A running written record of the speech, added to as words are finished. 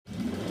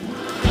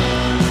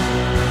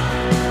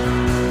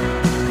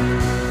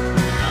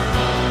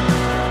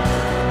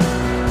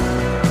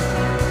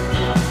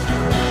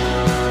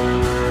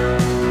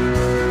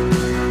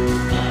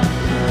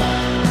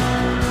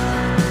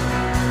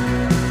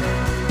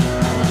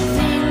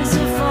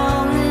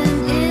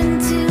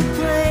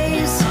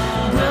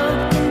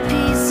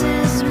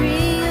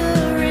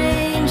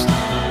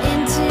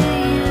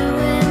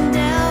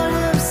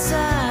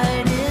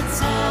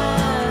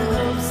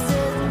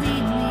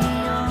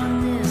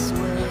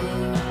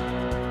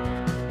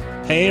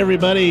Hey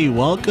everybody,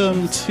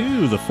 welcome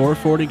to the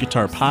 440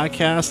 Guitar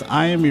Podcast.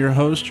 I am your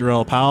host,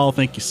 Jerrell Powell.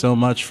 Thank you so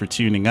much for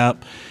tuning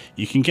up.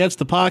 You can catch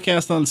the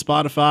podcast on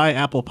Spotify,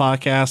 Apple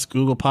Podcasts,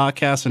 Google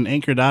Podcasts, and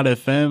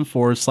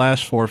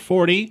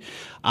anchor.fm/440.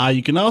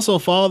 You can also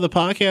follow the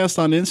podcast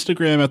on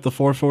Instagram at the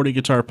 440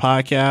 Guitar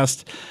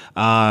Podcast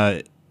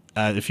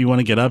if you want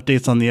to get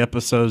updates on the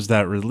episodes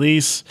that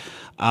release.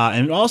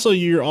 And also,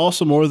 you're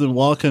also more than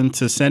welcome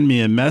to send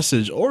me a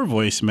message or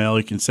voicemail.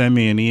 You can send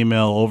me an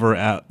email over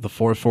at the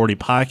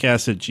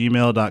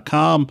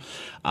 440podcast@gmail.com.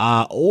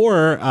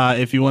 Or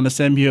if you want to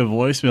send me a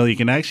voicemail, you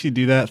can actually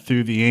do that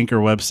through the Anchor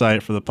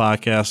website for the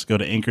podcast. Go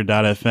to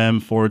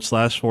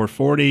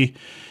anchor.fm/440.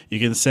 You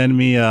can send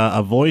me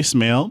a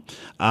voicemail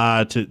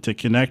to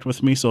connect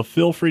with me. So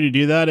feel free to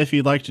do that if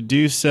you'd like to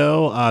do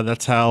so.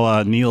 That's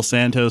how Neil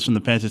Santos from the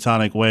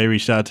Pentatonic Way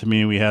reached out to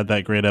me. We had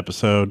that great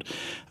episode.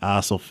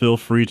 So feel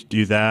free to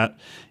do that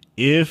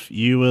if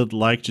you would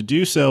like to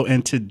do so.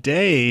 And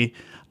today,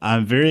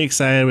 I'm very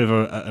excited. We have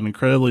an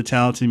incredibly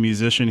talented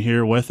musician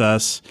here with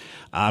us.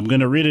 I'm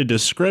going to read a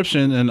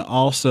description and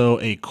also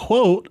a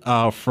quote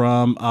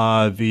from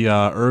the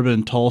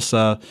Urban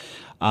Tulsa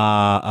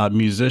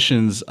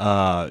musicians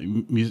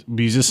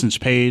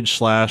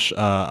page /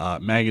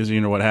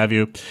 magazine or what have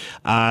you.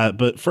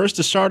 But first,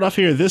 to start off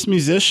here, this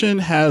musician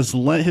has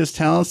lent his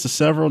talents to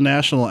several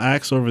national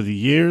acts over the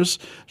years,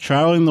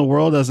 traveling the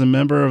world as a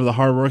member of the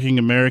Hardworking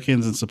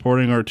Americans and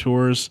supporting our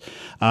tours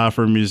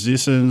for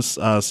musicians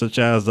such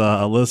as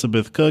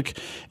Elizabeth Cook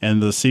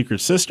and the Secret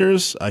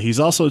Sisters. He's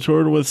also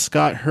toured with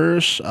Scott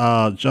Hirsch,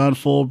 John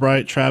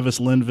Fullbright, Travis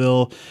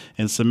Linville,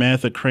 and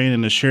Samantha Crain,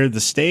 and has shared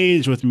the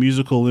stage with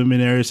musical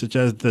luminaries such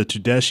as the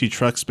Tedeschi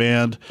Trucks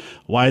Band,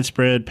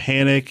 Widespread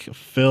Panic,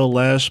 Phil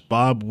Lesh,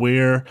 Bob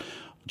Weir,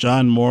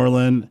 John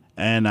Moreland,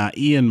 and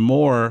Ian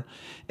Moore.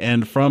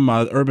 And from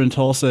Urban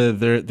Tulsa,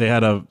 they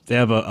have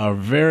a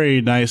very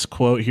nice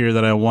quote here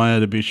that I wanted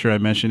to be sure I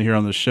mentioned here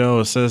on the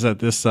show. It says that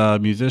this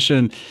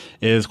musician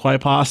is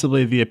quite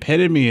possibly the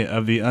epitome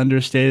of the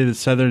understated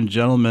Southern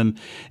gentleman,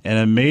 an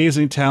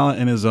amazing talent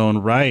in his own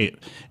right.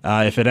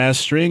 If it has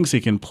strings,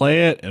 he can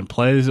play it and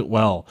plays it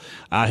well.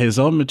 His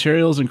own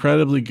material is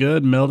incredibly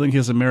good, melding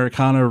his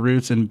Americana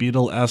roots and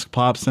Beatle-esque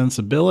pop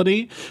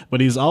sensibility,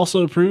 but he's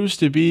also proves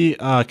to be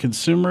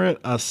consummate,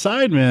 a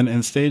sideman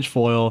and stage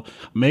foil,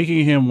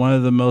 making him one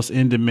of the most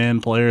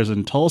in-demand players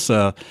in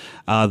Tulsa.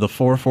 The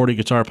 440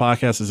 Guitar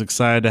Podcast is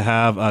excited to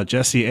have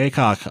Jesse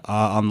Aycock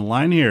on the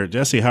line here.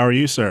 Jesse, how are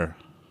you, sir?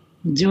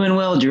 Doing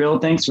well,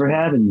 Jerrell. Thanks for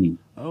having me.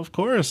 Of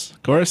course.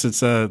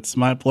 It's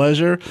my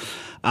pleasure.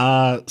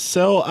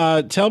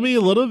 So tell me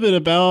a little bit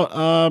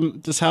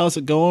about just how's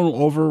it going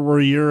over where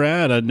you're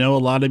at. I know a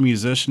lot of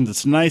musicians.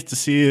 It's nice to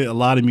see a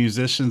lot of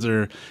musicians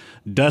are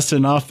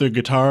dusting off their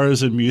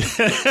guitars and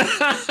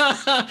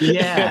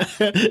yeah.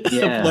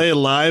 playing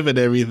live and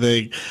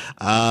everything.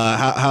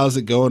 How's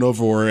it going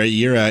over where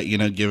you're at,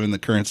 given the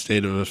current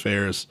state of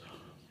affairs?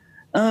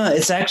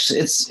 It's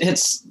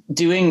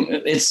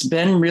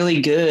been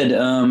really good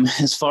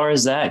as far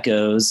as that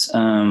goes.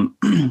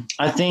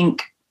 I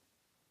think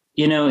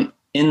in the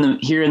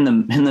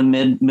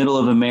middle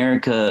of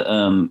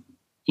America,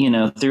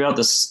 throughout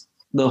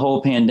the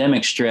whole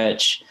pandemic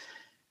stretch,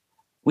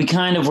 we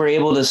kind of were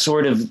able to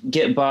sort of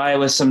get by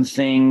with some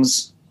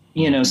things,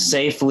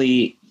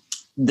 safely,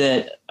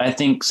 that I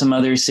think some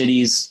other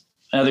cities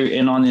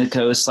and on the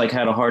coast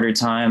had a harder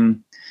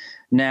time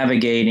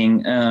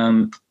navigating.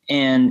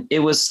 And it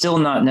was still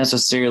not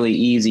necessarily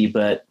easy,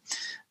 but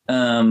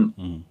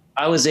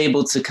I was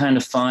able to kind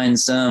of find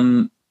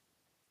some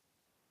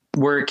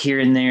work here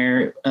and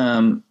there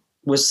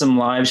with some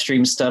live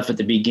stream stuff at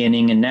the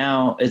beginning. And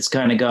now it's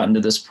kind of gotten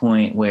to this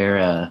point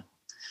where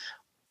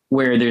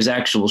there's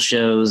actual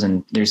shows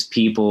and there's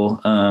people,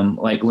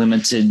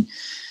 limited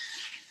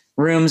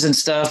rooms and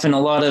stuff. And a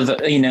lot of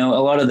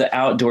the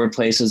outdoor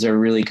places are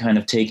really kind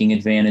of taking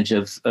advantage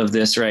of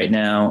this right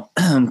now,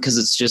 because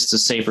it's just a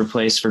safer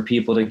place for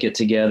people to get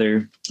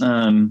together.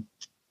 And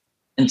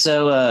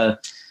so,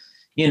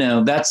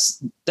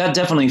 that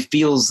definitely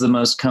feels the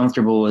most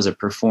comfortable as a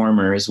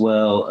performer as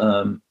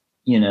well.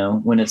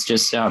 When it's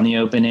just out in the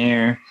open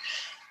air.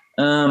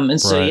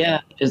 So,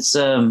 yeah, it's,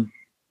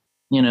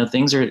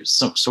 things are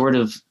sort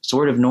of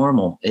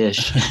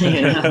normal-ish.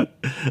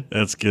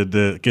 That's good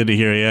to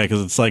hear. Yeah,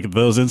 because it's like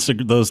those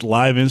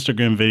live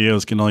Instagram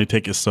videos can only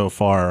take us so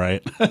far,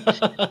 right?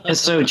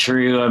 It's so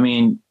true. I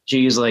mean,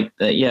 geez,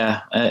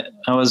 yeah, I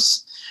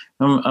was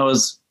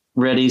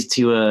ready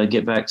to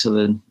get back to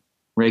the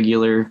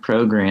regular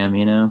program.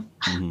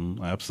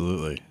 Mm-hmm.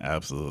 Absolutely.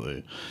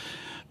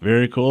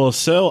 Very cool.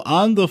 So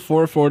on the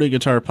 440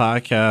 Guitar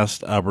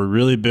Podcast, we're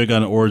really big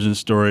on origin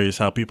stories,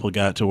 how people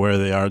got to where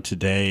they are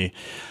today.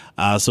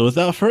 So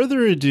without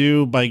further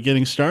ado, by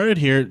getting started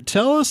here,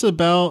 tell me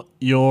about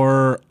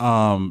your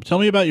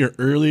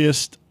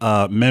earliest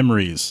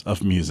memories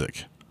of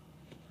music.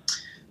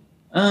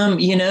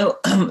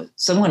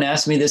 Someone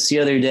asked me this the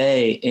other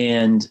day,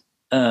 and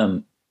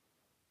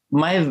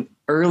my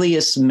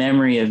earliest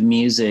memory of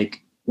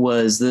music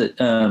was that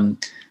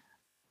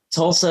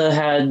Tulsa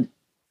had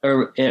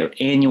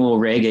annual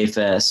reggae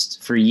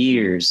fest for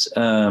years.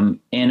 And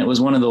it was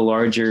one of the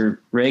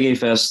larger reggae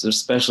fests,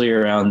 especially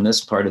around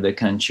this part of the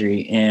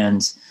country.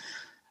 And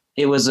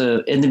it was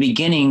in the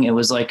beginning, it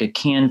was like a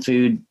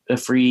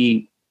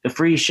free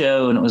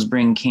show, and it was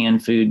bring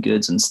canned food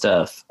goods and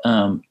stuff,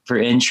 for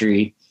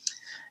entry.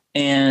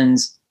 And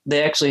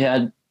they actually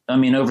had, I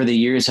mean, over the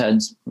years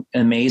had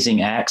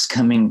amazing acts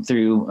coming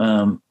through.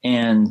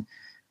 And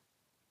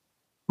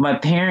my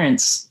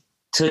parents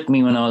took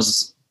me when I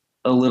was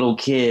a little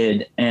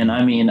kid. And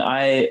I mean,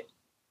 as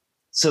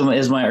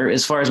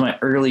far as my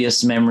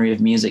earliest memory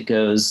of music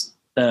goes,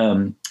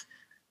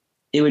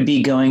 it would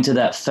be going to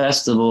that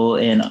festival.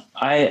 And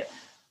I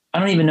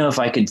don't even know if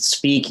I could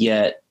speak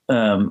yet.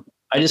 I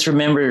just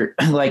remember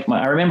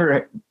I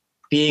remember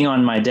being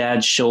on my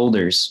dad's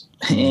shoulders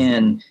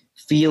and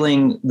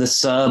feeling the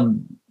sub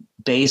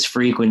bass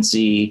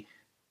frequency,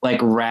 like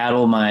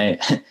rattle my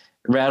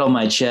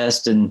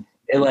chest. And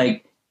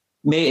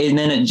and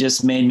then it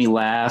just made me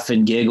laugh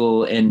and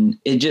giggle. And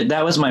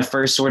that was my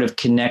first sort of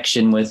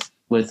connection with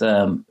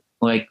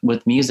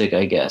music,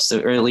 I guess,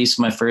 or at least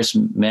my first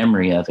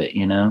memory of it,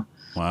 you know?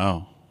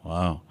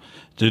 Wow.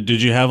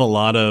 Did you have a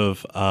lot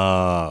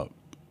of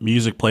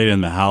music played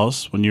in the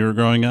house when you were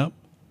growing up?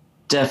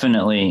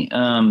 Definitely.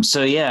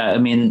 So yeah, I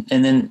mean,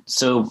 and then,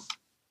 so,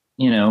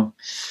 you know,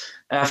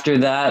 after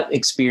that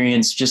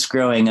experience, just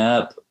growing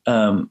up,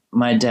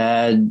 my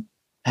dad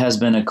has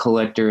been a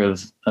collector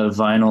of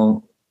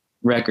vinyl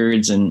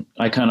records, and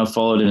I kind of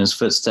followed in his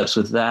footsteps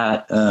with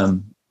that.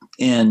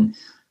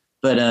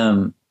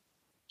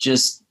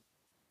 Just,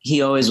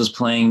 he always was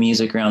playing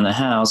music around the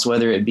house,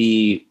 whether it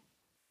be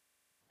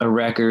a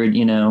record,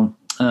 you know,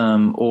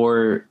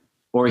 or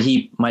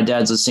my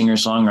dad's a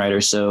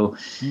singer-songwriter. So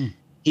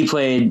he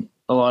played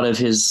a lot of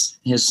his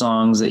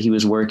songs that he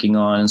was working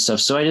on and stuff.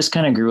 So I just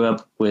kind of grew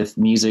up with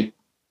music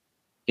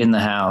in the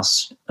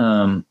house.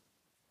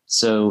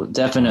 So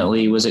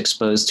definitely was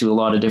exposed to a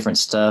lot of different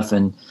stuff,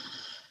 and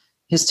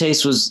his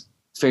taste was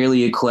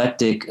fairly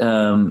eclectic.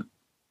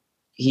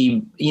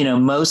 He, you know,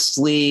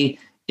 mostly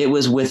it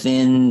was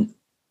in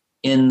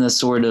the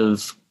sort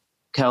of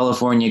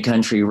California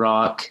country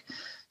rock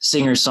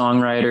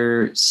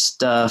singer-songwriter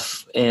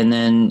stuff. And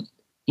then,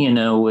 you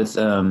know, with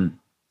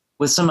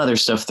some other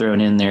stuff thrown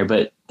in there,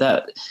 but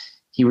that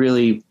he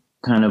really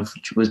kind of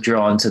was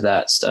drawn to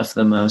that stuff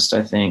the most,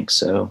 I think.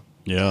 So,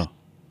 yeah.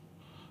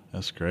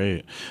 That's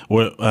great.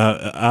 What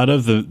out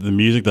of the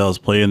music that was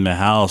played in the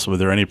house, were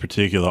there any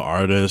particular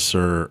artists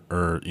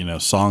or you know,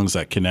 songs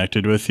that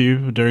connected with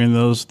you during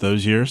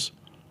those years?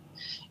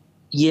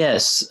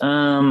 Yes,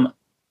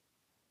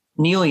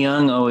 Neil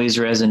Young always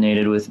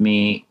resonated with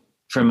me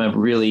from a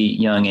really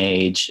young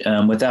age,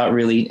 without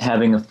really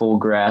having a full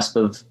grasp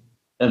of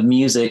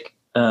music.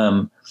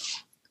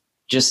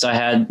 Just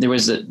there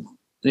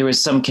was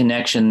some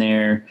connection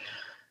there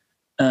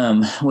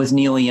with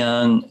Neil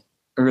Young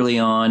early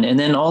on. And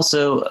then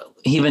also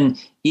even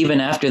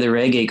after the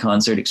reggae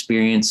concert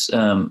experience,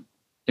 there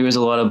was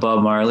a lot of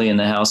Bob Marley in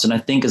the house. And I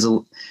think as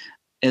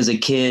a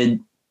kid,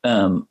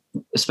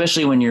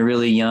 especially when you're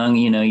really young,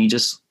 you know, you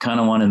just kind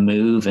of want to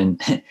move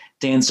and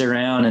dance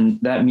around, and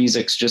that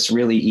music's just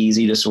really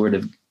easy to sort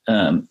of,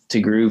 to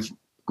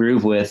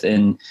groove with.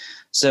 And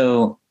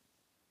so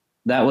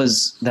that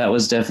was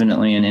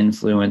definitely an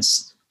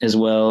influence as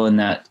well in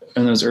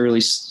those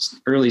early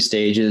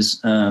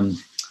stages.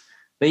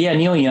 But yeah,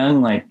 Neil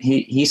Young, like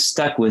he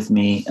stuck with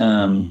me,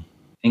 and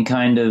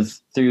kind of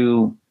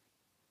through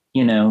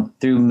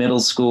middle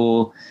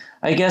school,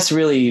 I guess,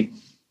 really,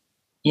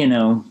 you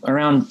know,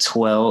 around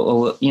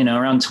 12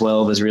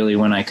 is really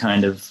when I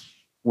kind of,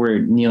 where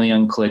Neil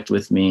Young clicked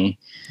with me.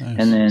 Nice.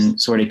 And then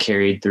sort of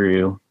carried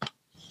through.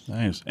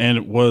 Nice.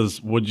 And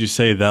would you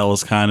say that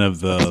was kind of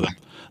the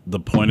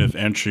point of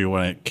entry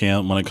when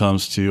it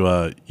comes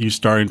to you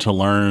starting to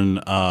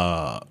learn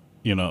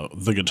you know,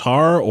 the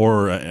guitar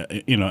or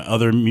you know,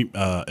 other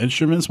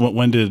instruments?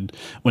 When did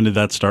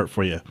that start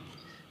for you?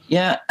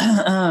 Yeah,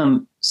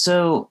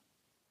 so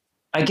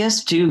I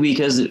guess too,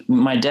 because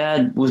my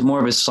dad was more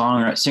of a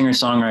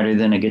singer-songwriter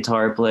than a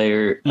guitar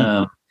player.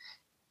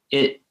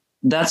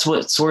 That's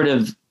what sort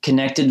of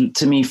connected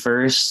to me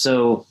first.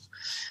 So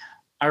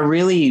I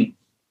really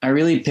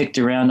picked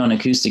around on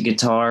acoustic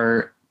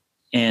guitar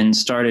and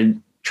started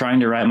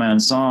trying to write my own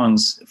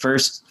songs.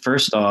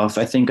 First off,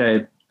 I think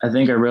I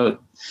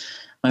wrote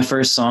my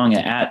first song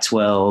at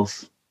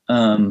 12.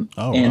 Wow.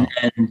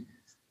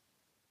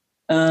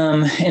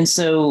 And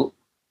so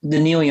the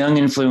Neil Young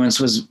influence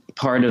was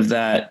part of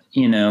that,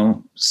 you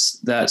know,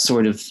 that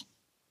sort of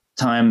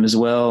time as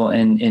well,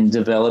 and in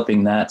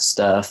developing that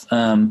stuff.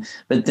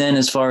 But then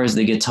as far as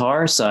the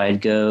guitar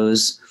side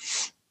goes,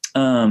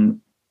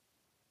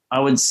 I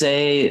would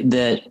say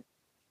that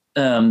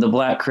the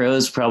Black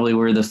Crowes probably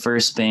were the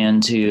first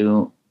band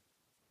to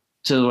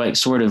like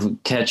sort of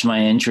catch my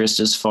interest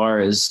as far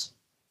as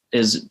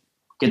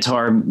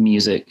guitar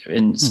music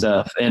and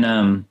stuff.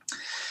 And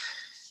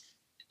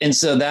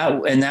so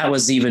that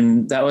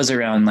was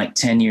around like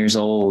 10 years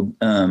old.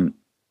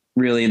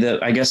 really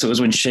I guess it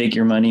was when Shake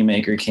Your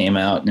Moneymaker came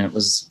out, and it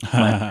was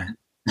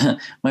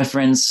my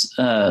friend's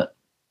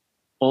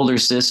older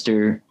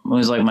sister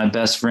was like my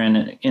best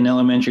friend in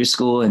elementary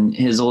school, and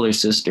his older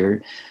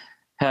sister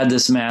had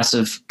this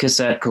massive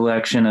cassette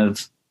collection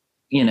of,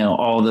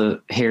 all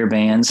the hair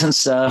bands and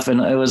stuff.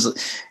 And it was,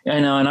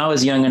 and I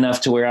was young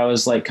enough to where I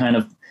was like, kind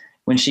of,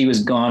 when she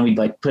was gone, we'd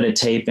like put a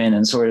tape in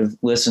and sort of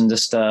listen to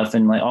stuff,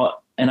 and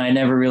and I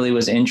never really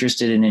was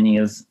interested in any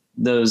of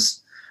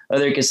those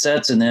other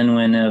cassettes. And then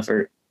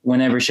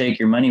whenever Shake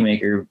Your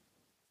Moneymaker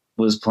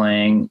was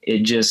playing,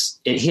 it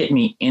hit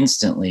me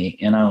instantly,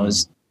 and I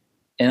was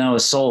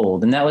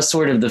sold. And that was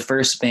sort of the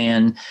first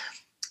band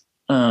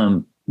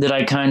that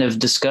I kind of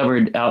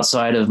discovered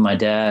outside of my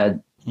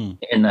dad,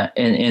 and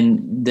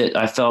that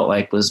I felt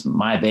like was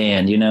my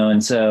band,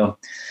 And so,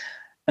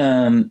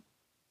 and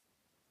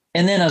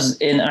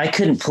then I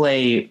couldn't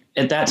play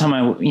at that time.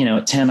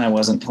 At 10, I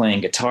wasn't playing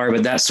guitar,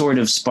 but that sort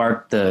of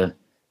sparked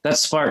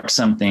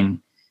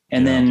something.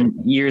 And then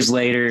years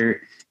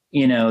later,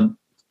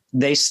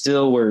 they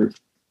still were,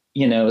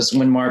 it was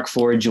when Mark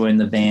Ford joined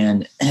the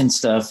band and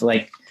stuff,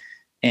 like,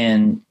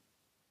 and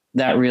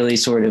that really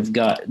sort of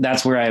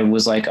that's where I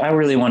was like, I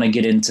really want to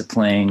get into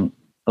playing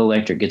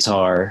electric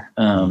guitar.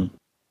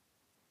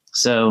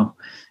 So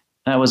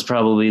that was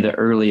probably the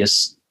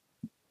earliest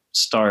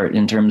start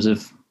in terms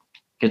of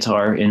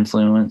guitar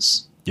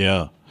influence.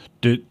 Yeah.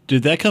 Did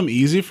that come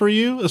easy for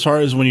you as far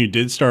as when you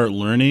did start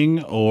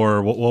learning,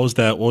 or what was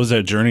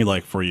that journey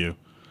like for you?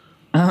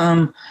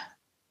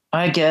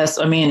 I guess,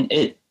 I mean,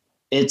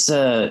 it's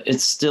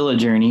still a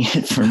journey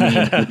for me.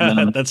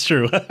 That's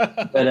true.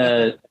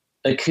 But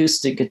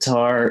acoustic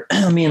guitar,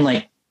 I mean,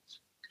 like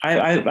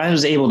I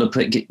was able to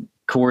put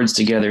chords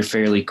together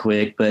fairly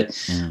quick, but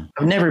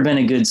I've never been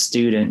a good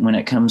student when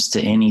it comes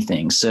to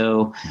anything.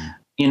 So,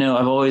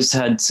 I've always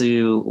had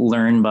to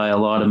learn by a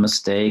lot of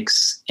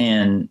mistakes,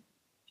 and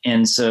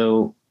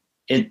so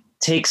it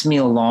takes me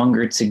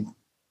longer to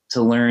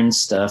learn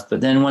stuff.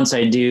 But then once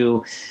I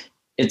do,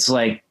 it's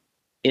like,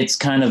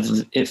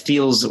 it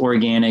feels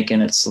organic,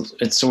 and it's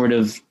sort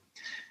of,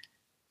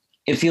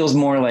 it feels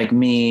more like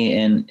me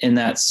in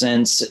that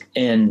sense.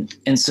 And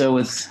so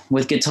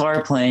with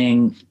guitar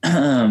playing,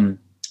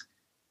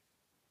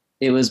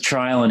 it was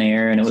trial and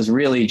error, and it was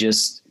really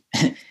just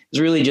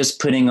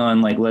putting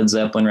on like Led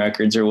Zeppelin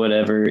records or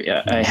whatever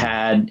I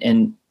had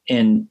in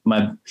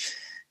my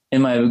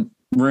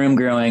room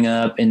growing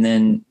up, and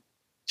then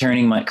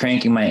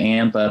cranking my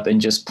amp up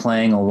and just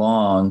playing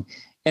along,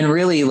 and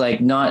really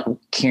like not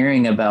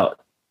caring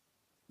about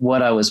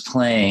what I was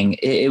playing.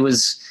 I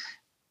was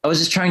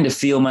just trying to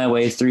feel my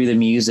way through the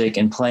music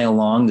and play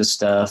along to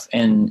stuff.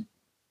 And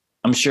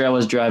I'm sure I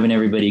was driving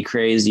everybody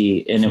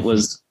crazy, and it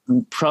was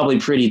probably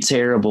pretty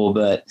terrible,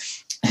 but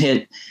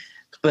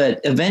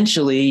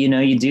eventually,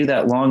 you do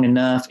that long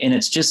enough, and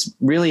it's just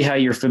really how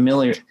you're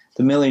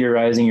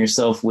familiarizing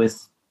yourself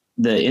with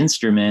the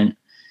instrument,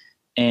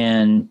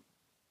 and,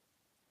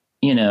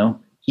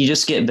 you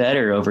just get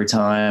better over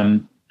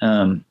time.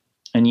 And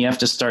you have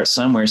to start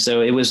somewhere.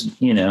 So it was,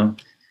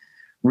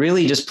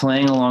 really just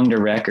playing along to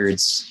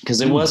records,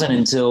 because it wasn't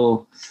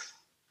until,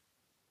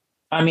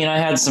 I mean, I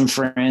had some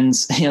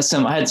friends, I had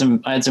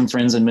some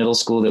friends in middle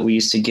school that we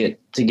used to get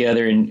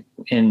together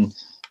in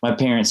my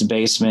parents'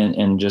 basement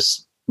and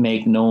just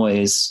make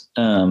noise,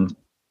 and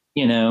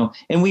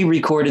we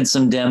recorded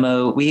some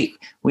demo. I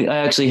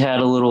actually had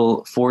a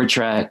little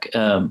 4-track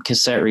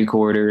cassette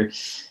recorder,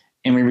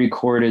 and we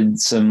recorded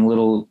some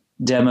little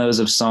demos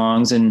of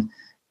songs. And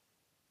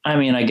I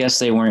mean, I guess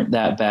they weren't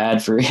that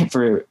bad for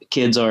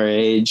kids our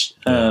age,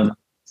 but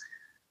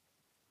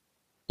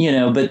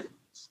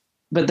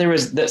there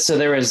was that. So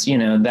there was,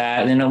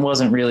 that, and it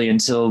wasn't really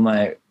until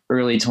my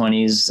early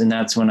 20s, and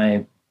that's when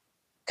I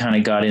kind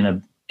of got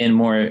in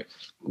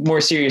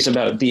more serious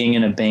about being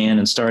in a band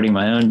and starting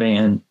my own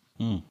band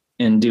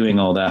and doing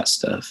all that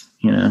stuff,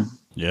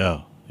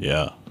 Yeah.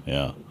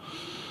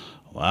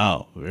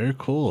 Wow. Very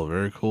cool.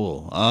 Very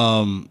cool.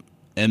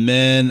 And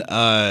then,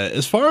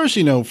 as far as,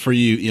 for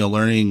you,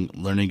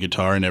 learning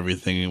guitar and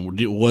everything,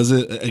 was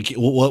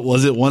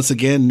it once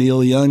again,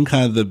 Neil Young,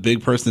 kind of the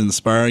big person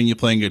inspiring you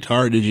playing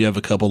guitar? Or did you have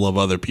a couple of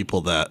other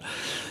people that,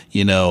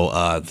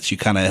 that you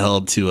kind of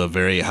held to a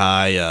very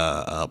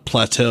high,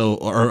 plateau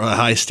or a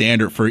high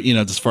standard for,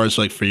 as far as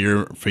like for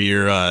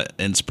your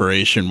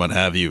inspiration, what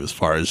have you, as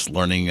far as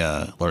learning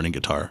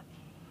guitar?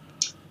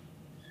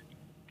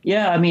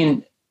 Yeah. I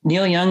mean,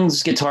 Neil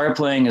Young's guitar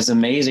playing is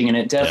amazing, and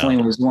it definitely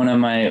was one of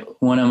my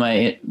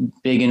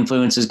big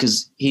influences,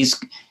 because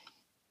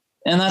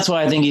and that's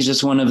why I think he's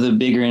just one of the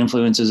bigger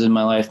influences in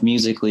my life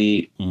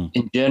musically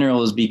in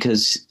general, is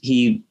because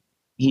he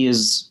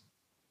is,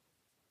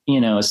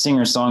 a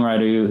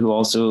singer-songwriter who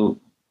also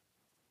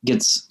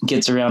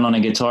gets around on a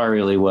guitar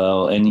really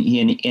well, and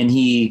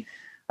he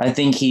I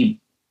think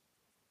he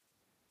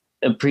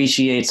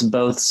appreciates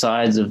both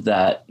sides of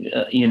that,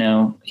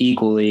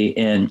 equally,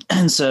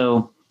 and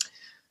so.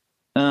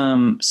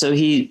 So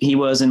he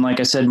was, and like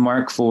I said,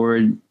 Mark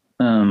Ford,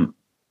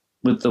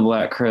 with the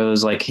Black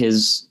Crowes, like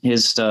his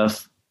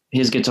stuff,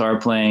 his guitar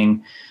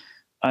playing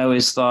I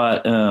always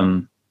thought,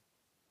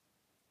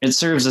 it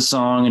serves a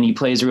song and he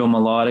plays real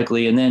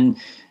melodically. And then,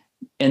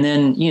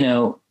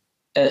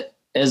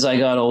 as I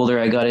got older,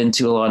 I got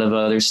into a lot of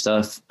other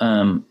stuff.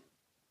 And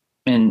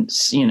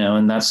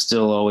that's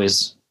still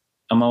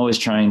I'm always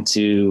trying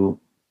to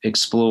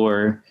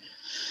explore.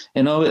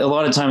 And a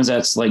lot of times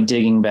that's like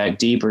digging back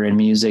deeper in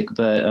music.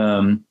 But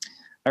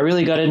I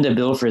really got into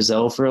Bill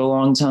Frisell for a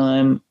long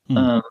time.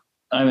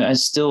 I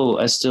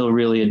still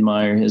really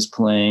admire his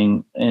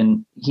playing,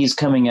 and he's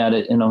coming at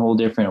it in a whole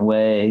different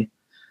way.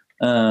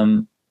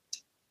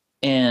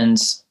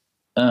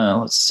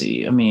 Let's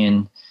see. I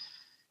mean,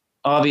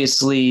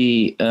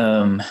 obviously,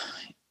 all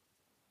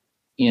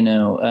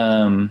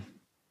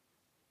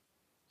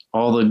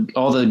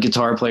the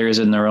guitar players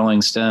in the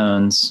Rolling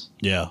Stones.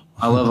 Yeah,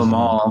 I love them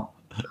all.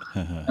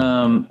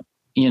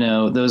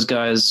 Those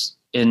guys,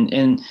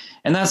 and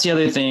that's the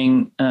other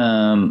thing.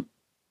 I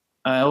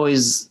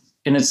always,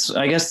 and it's,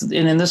 I guess,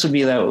 and this would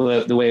be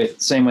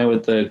same way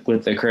with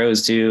the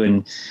Crows too,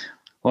 and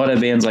a lot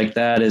of bands like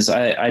that. Is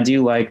I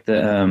do like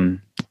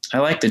I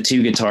like the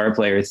two guitar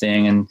player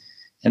thing, and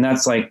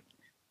that's like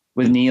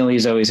with Neil,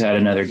 he's always had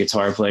another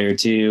guitar player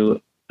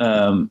too.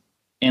 And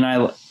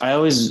I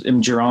always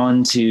am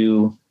drawn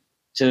to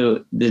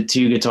the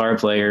two guitar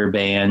player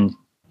band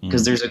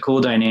because there's a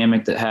cool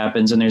dynamic that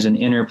happens, and there's an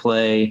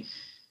interplay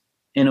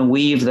and a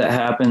weave that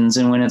happens,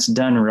 and when it's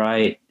done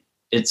right,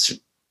 it's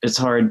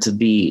hard to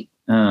beat.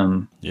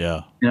 And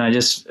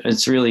it's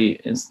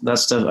that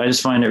stuff. I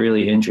just find it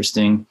really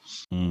interesting.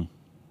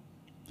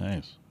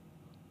 Nice.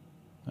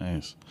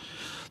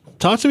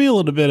 Talk to me a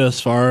little bit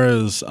as far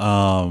as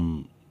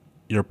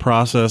your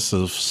process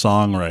of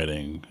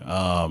songwriting.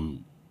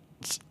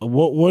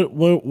 What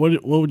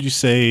would you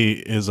say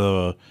is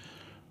a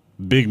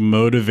big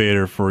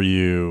motivator for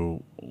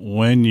you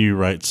when you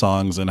write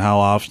songs, and how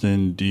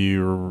often do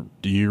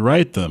you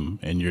write them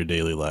in your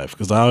daily life?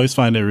 Because I always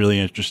find it really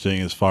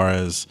interesting as far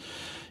as,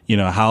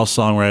 how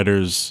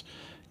songwriters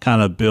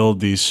kind of build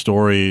these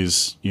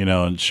stories,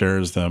 and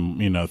shares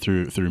them,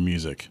 through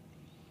music.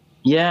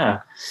 Yeah,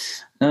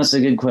 that's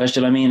a good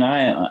question. I mean,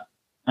 I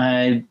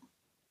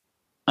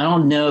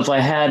don't know if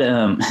I had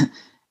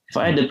if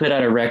I had to put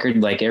out a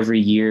record like every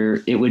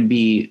year, it would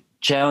be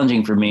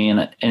challenging for me,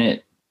 and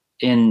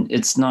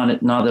it's not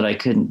that I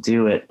couldn't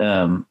do it.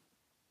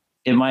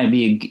 It might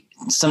be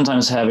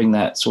sometimes having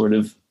that sort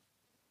of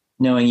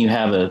knowing you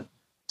have a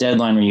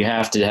deadline where you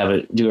have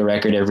to do a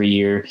record every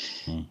year.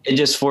 It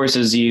just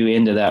forces you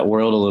into that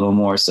world a little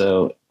more.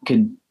 So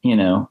I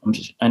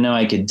know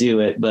I could do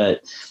it,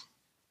 but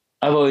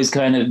I've always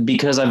kind of,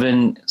 because I've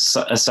been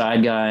a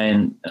side guy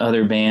in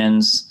other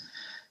bands,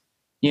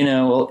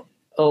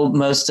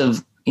 most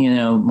of,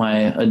 my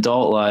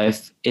adult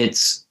life,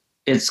 it's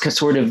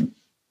sort of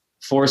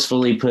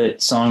forcefully put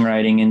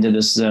songwriting into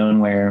this zone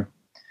where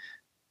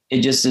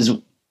it just is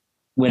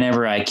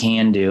whenever I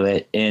can do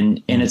it.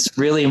 And it's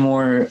really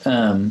more,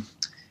 and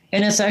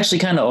it's actually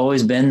kind of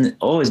always been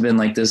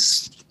like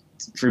this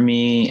for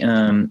me,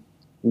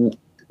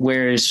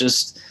 where it's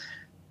just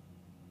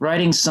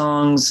writing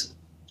songs.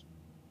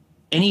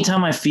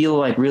 Anytime I feel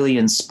like really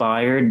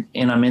inspired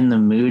and I'm in the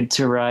mood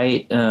to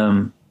write,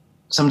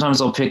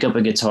 sometimes I'll pick up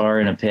a guitar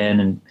and a pen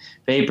and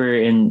paper,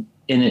 and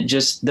it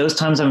just, those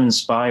times I'm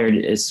inspired,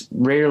 it's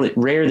rare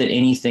that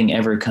anything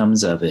ever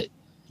comes of it.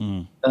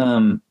 And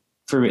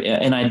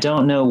I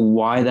don't know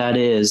why that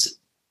is.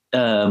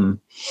 And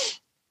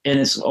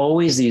it's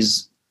always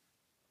these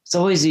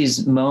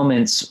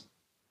moments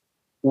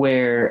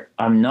where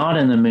I'm not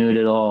in the mood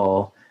at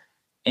all,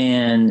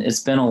 and it's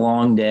been a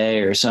long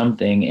day or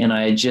something, and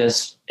I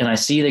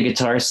see the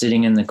guitar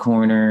sitting in the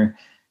corner,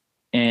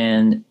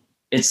 and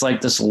it's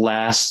like this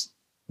last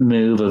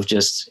move of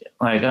just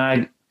like,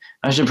 I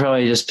should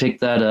probably just pick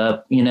that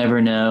up. You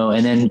never know.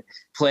 And then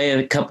play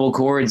a couple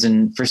chords.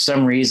 And for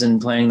some reason,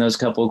 playing those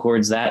couple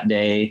chords that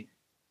day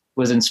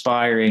was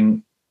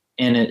inspiring,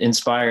 and it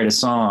inspired a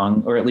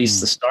song, or at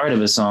least the start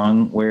of a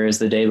song. Whereas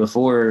the day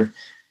before,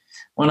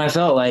 when I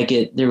felt like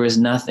it, there was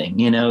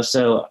nothing,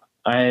 so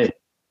I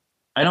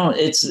don't,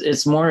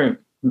 it's more,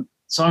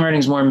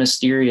 songwriting's more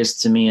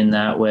mysterious to me in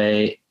that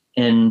way.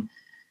 And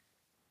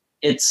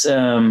it's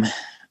something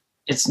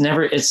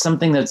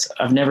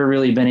I've never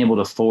really been able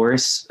to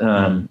force.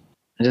 I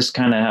just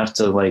kind of have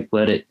to like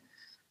let it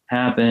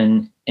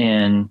happen.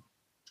 And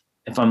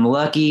if I'm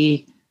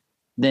lucky,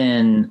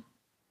 then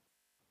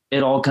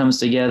it all comes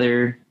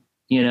together,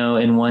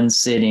 in one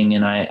sitting,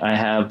 and I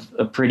have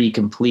a pretty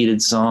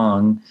completed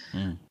song.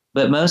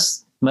 But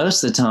most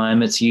of the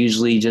time it's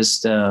usually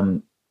just,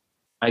 I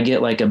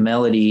get like a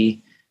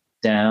melody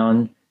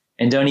down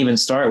and don't even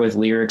start with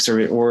lyrics,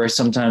 or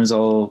sometimes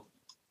I'll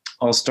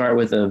start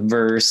with a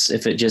verse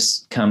if it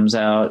just comes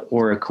out,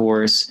 or a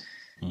chorus.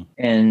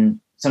 And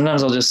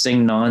sometimes I'll just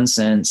sing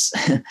nonsense.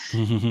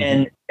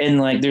 and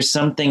like, there's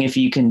something, if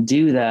you can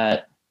do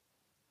that,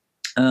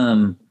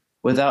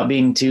 without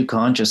being too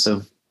conscious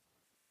of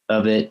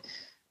it,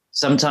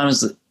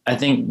 sometimes I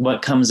think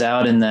what comes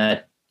out in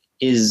that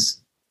has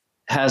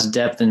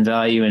depth and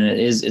value, and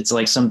it's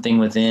like something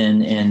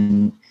within,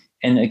 and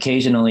and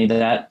occasionally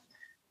that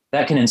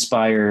can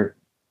inspire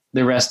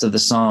the rest of the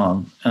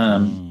song.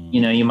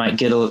 You might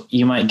get a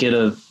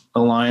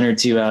line or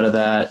two out of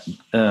that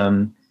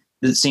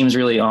that seems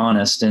really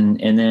honest, and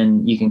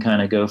then you can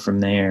kind of go from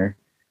there.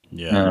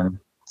 Yeah.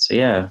 So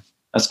yeah,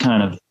 that's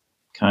kind of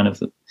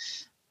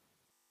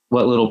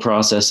what little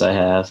process I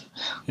have.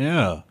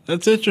 Yeah,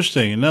 that's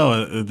interesting.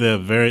 No, they're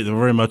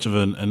very much of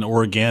an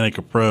organic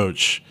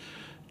approach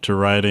to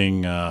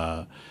writing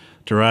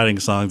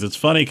songs. It's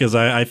funny because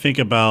I think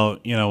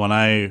about,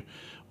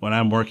 when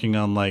I'm working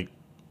on like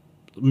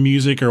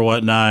music or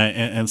whatnot,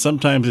 and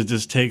sometimes it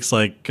just takes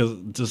like, cause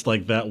just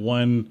like that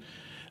one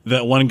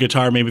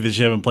guitar maybe that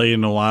you haven't played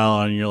in a while,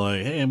 and you're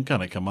like, hey, I'm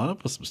kind of coming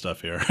up with some stuff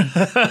here.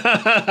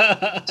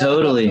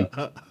 Totally.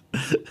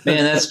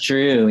 Man, that's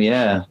true.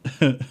 Yeah.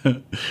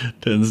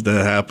 Tends to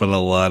happen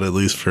a lot, at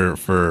least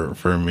for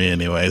me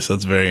anyway. So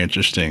it's very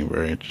interesting.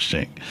 Very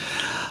interesting.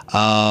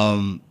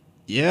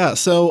 Yeah.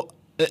 So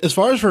as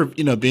far as for,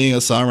 being a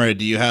songwriter,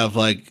 do you have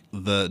like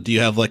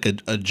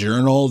a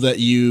journal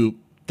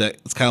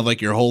that's kind of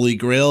like your holy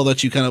grail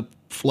that you kind of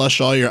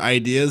flush all your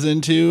ideas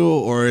into,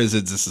 or is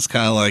it just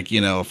kind of like,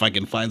 if I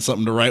can find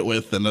something to write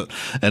with and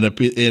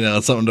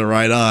something to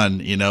write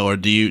on, or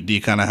do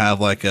you kind of have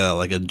like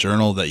a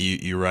journal that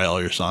you write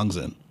all your songs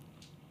in?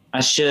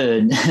 I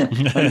should.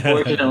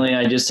 Unfortunately,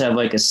 I just have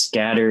like a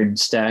scattered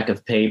stack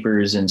of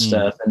papers and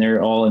stuff, and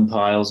they're all in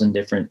piles in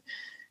different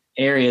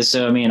areas.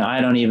 So, I mean,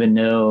 I don't even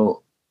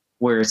know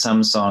where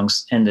some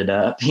songs ended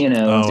up,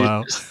 Oh,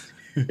 wow.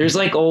 There's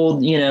like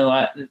old,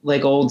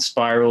 like old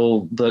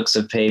spiral books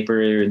of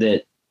paper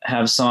that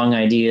have song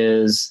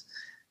ideas,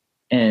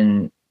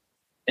 and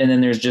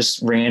then there's just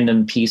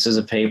random pieces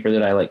of paper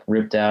that I like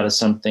ripped out of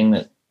something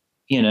that,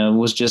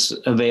 was just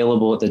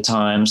available at the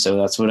time. So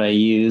that's what I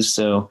use.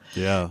 So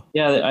yeah,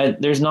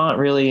 there's not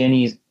really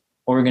any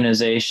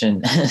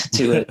organization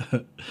to it.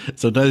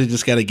 Sometimes you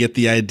just got to get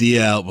the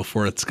idea out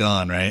before it's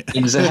gone, right?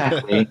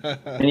 Exactly.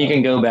 And you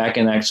can go back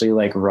and actually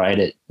like write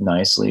it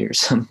nicely or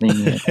something.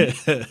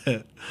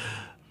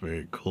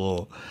 Very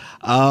cool.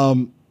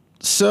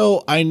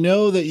 So I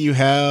know that you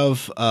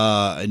have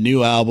a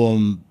new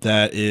album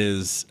that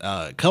is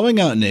coming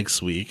out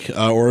next week,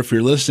 or if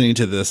you're listening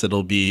to this,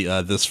 it'll be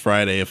this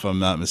Friday, if I'm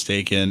not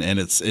mistaken. And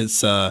it's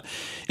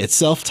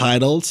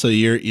self-titled, so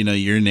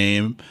your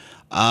name.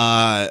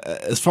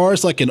 As far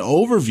as like an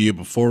overview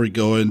before we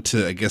go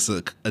into, I guess,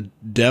 a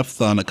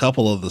depth on a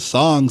couple of the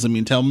songs, I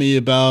mean, tell me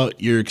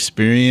about your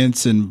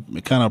experience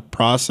and kind of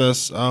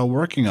process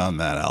working on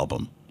that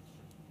album.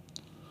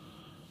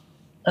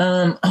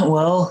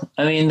 Well,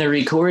 I mean, the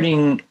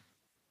recording,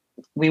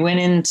 we went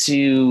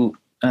into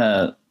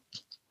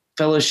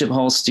Fellowship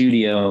Hall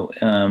Studio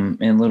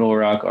in Little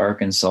Rock,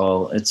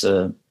 Arkansas. It's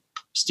a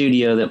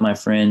studio that my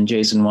friend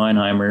Jason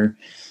Weinheimer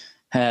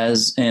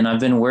has, and I've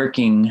been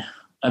working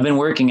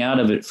out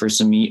of it for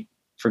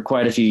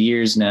quite a few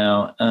years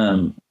now,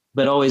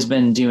 but always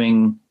been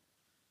doing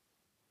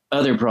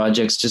other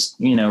projects, just,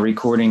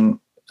 recording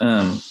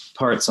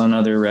parts on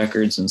other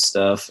records and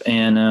stuff.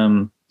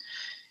 And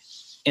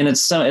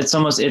it's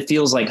almost, it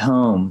feels like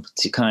home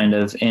to kind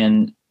of,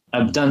 and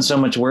I've done so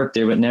much work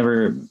there, but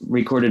never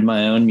recorded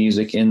my own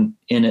music in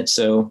it.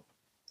 So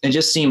it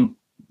just seemed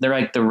the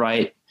right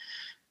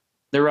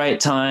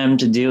time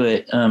to do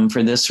it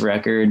for this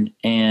record.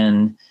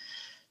 And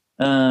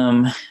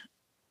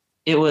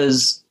it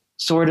was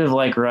sort of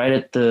like right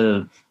at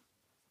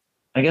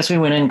I guess we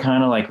went in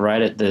kind of like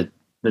right at the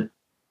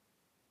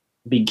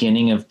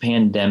beginning of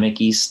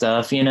pandemic-y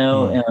stuff,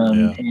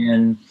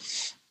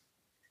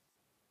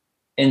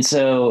 and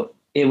so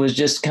it was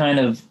just kind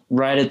of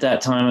right at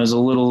that time. It was a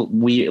little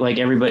weird, like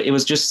everybody, it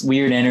was just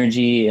weird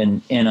energy.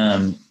 And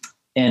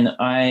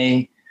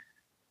I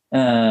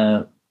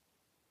had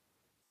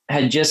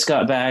just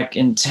got back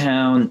in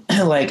town.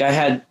 Like I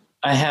had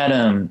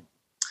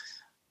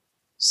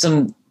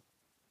some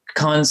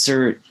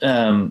concert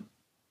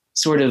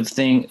sort of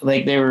thing.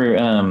 Like they were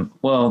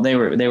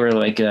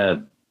like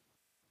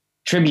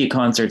tribute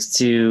concerts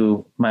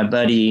to my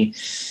buddy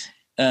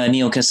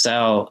Neil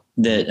Castal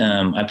that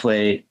I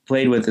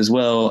played with as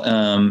well.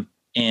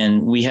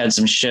 And we had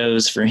some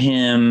shows for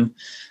him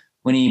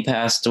when he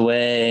passed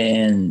away.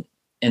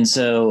 And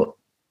so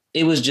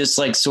it was just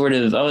like sort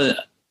of,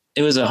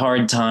 it was a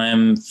hard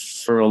time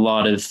for a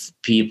lot of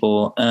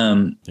people.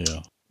 And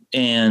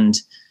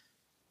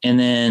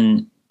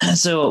then,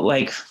 so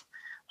like,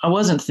 I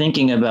wasn't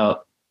thinking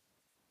about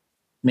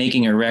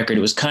making a record.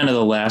 It was kind of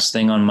the last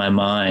thing on my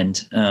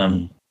mind,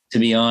 to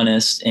be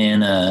honest.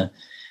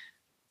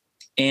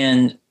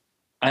 And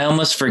I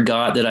almost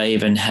forgot that I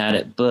even had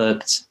it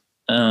booked.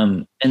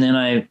 And then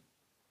I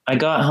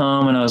got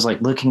home and I was like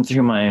looking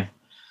through my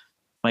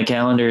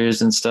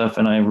calendars and stuff.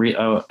 And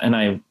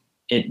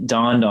it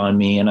dawned on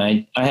me. And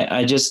I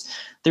just,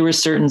 there were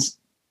certain,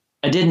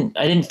 I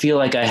didn't feel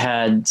like I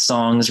had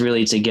songs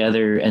really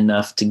together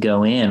enough to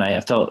go in. I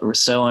felt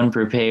so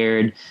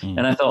unprepared,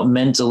 and I felt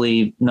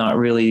mentally not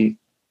really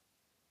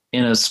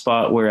in a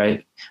spot where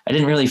I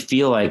didn't really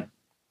feel like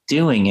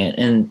doing it.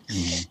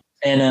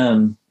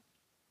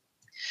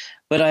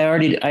 but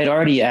I'd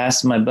already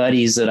asked my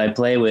buddies that I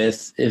play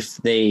with if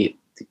they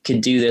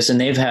could do this, and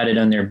they've had it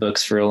on their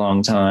books for a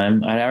long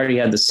time. I already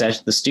had the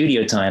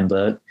studio time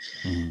book.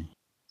 Mm-hmm.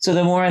 So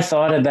the more I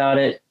thought about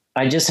it,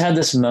 I just had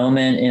this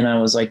moment, and I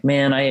was like,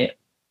 man, I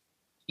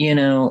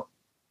should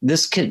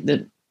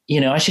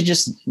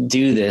just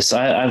do this.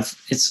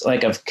 It's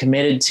like I've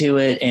committed to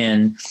it,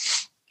 and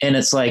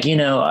it's like,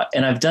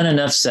 and I've done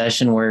enough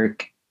session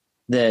work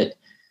that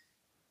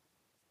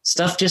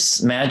stuff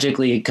just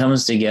magically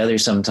comes together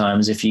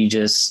sometimes if you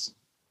just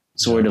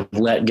sort of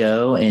let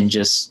go and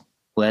just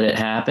let it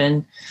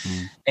happen.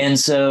 Mm. And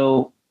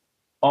so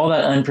all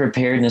that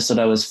unpreparedness that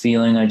I was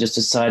feeling, I just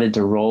decided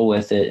to roll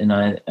with it. And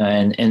I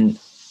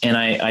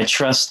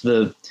trust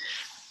the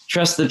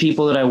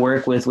people that I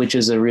work with, which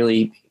is a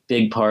really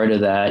big part of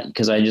that,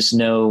 because I just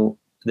know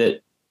that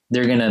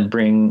they're going to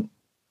bring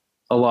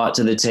a lot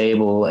to the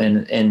table,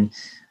 and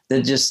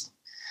that just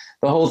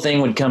the whole thing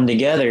would come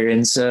together.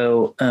 And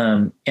so,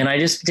 and I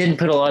just didn't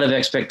put a lot of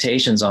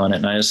expectations on it.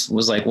 And I just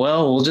was like,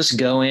 well, we'll just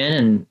go in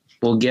and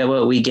we'll get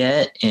what we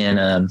get.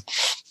 And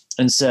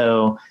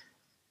so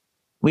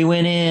we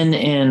went in,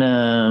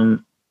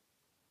 and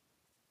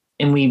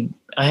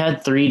I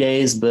had 3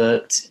 days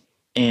booked,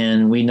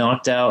 and we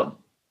knocked out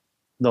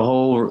the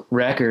whole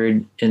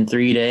record in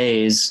 3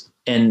 days.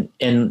 And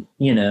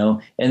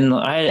I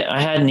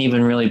hadn't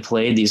even really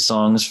played these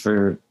songs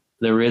for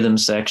the rhythm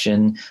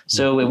section.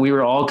 So we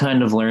were all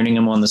kind of learning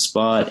them on the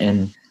spot.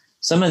 And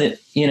some of the,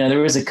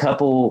 there was a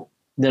couple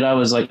that I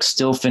was like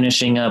still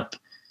finishing up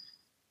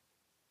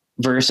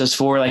verses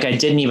for. Like I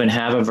didn't even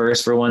have a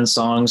verse for one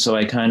song, so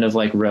I kind of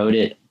like wrote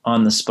it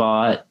on the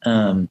spot.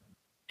 And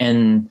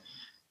I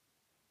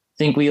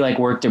think we like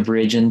worked a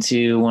bridge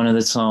into one of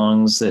the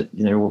songs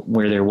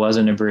where there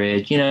wasn't a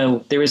bridge.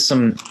 There was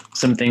some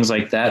things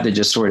like that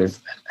just sort of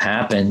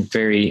happened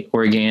very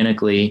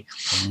organically.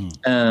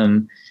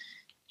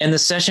 And the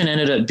session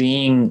ended up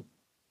being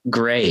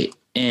great,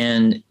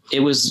 and it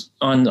was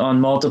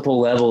on multiple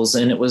levels,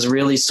 and it was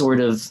really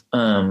sort of,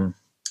 I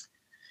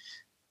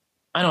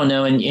don't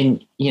know.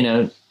 And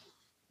you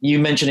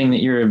mentioning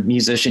that you're a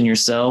musician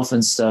yourself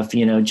and stuff,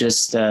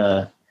 just,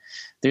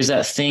 there's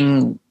that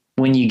thing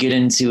when you get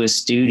into a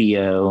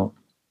studio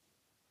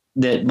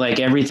that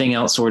like everything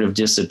else sort of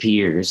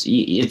disappears.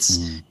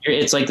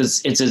 It's like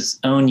this, it's its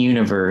own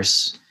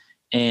universe.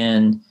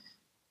 And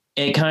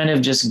it kind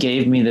of just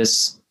gave me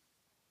this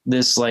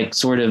like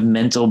sort of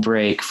mental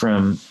break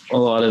from a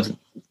lot of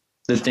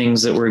the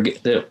things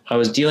that I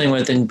was dealing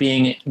with, and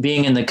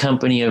being in the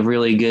company of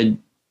really good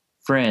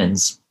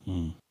friends.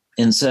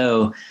 And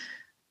so,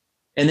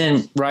 and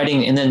then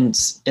writing and then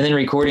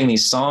recording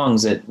these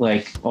songs that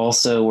like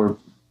also were,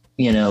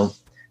 a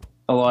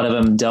lot of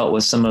them dealt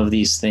with some of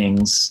these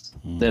things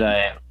that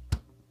I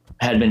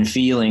had been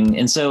feeling.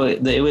 And so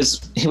it was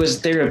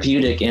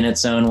therapeutic in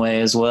its own way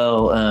as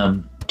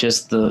well.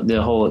 Just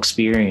the whole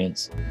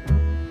experience.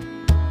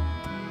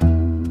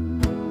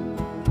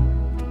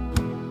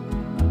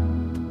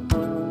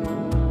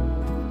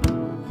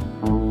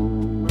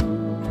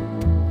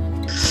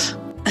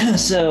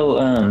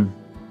 So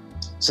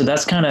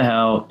that's kind of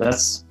how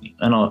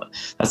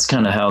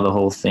the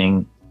whole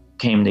thing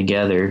came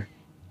together.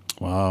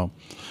 Wow.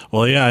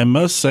 Well, yeah, I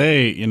must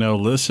say,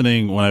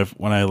 listening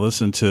when I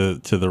listened to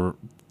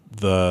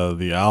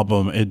the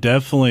album, it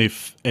definitely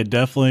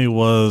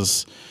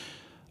was.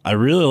 I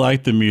really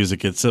liked the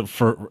music.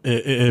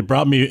 It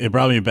brought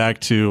me back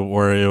to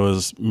where it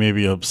was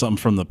maybe something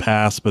from the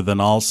past, but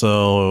then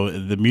also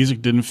the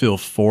music didn't feel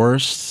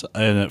forced,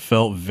 and it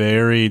felt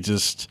very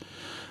just.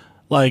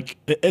 Like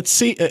it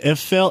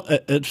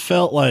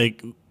felt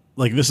like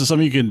this is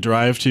something you can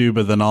drive to,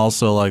 but then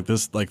also like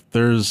this, like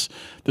there's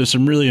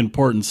some really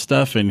important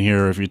stuff in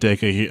here if you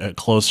take a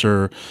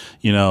closer,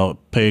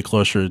 pay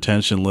closer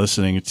attention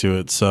listening to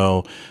it.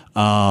 So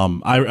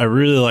I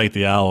really like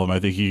the album. I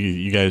think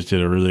you guys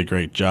did a really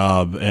great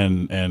job,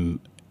 and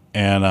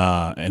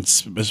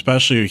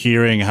especially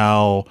hearing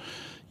how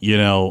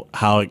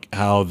it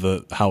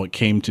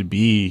came to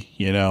be.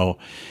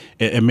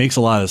 It makes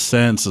a lot of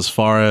sense as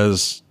far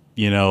as.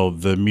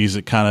 The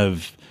music kind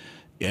of,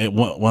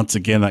 once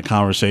again, that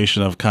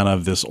conversation of kind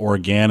of this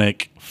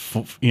organic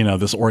thing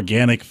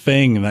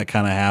that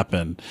kind of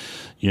happened,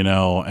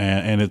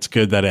 and it's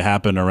good that it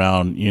happened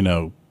around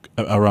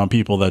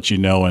people that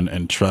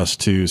and trust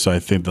too. So I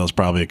think that was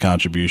probably a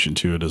contribution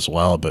to it as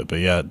well. But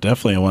yeah,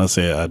 definitely, I want to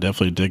say I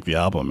definitely dig the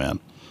album, man.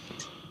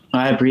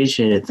 I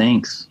appreciate it.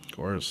 Thanks. Of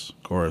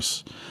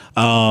course.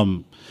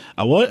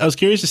 I was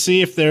curious to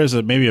see if there's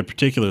maybe a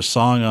particular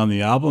song on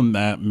the album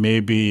that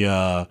maybe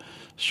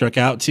struck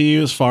out to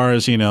you as far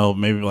as,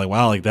 maybe like,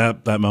 wow, like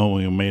that moment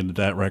when we made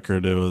that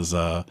record, it was,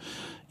 a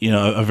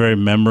very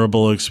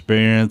memorable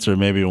experience, or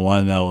maybe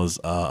one that was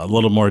a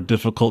little more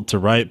difficult to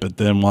write. But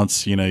then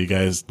once, you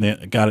guys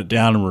got it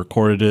down and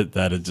recorded it,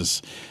 that it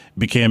just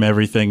became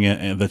everything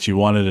that you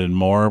wanted and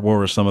more. What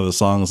were some of the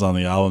songs on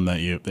the album that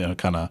you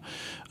kind of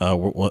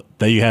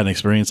that you had an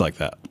experience like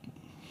that?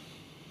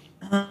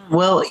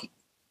 Well,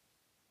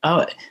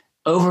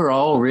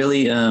 overall,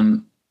 really,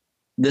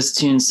 this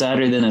tune,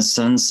 Sadder Than a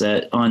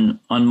Sunset, on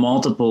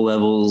multiple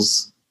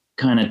levels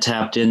kind of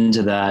tapped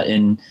into that.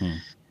 And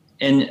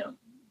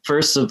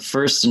first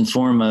and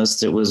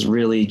foremost, it was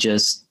really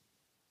just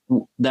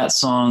that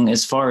song.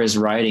 As far as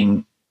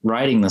writing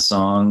the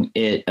song,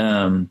 it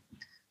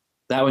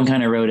that one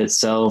kind of wrote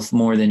itself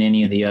more than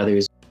any of the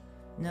others.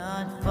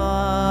 Not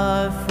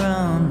far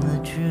from the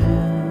truth,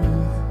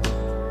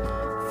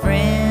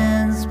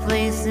 friends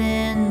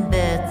placing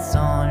bets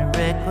on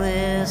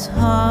reckless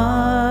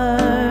hearts,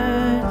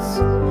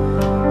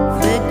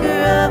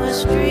 flicker of a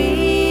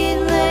street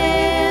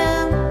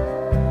lamp,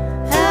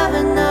 have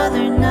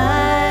another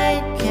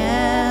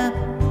nightcap,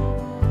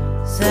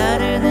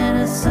 sadder than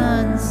a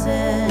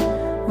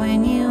sunset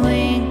when you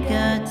ain't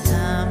got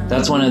time.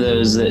 That's one of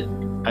those that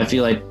I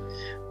feel like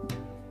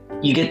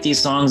you get these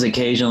songs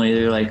occasionally,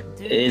 they're like,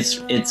 it's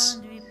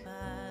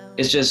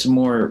just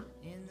more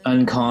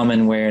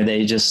uncommon where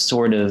they just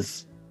sort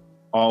of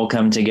all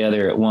come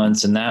together at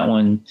once. And that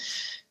one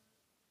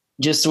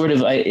just sort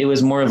of, it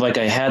was more of like,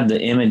 I had the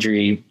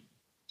imagery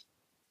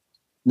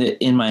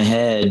in my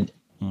head.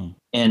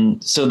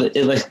 And so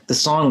like the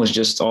song was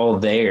just all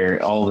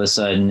there all of a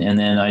sudden. And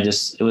then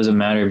it was a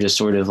matter of just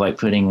sort of like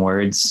putting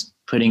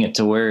it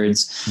to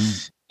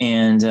words.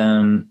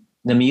 And,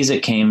 the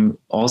music came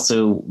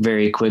also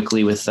very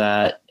quickly with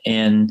that.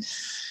 And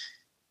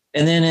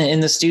then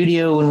in the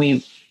studio, when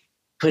we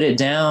put it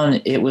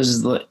down, it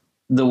was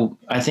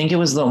I think it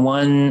was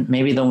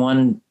maybe the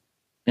one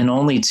and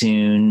only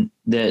tune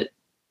that,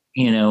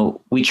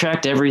 we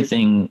tracked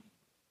everything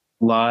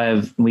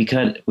live. We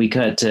cut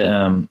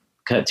to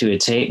a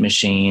tape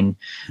machine,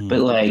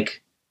 but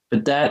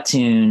that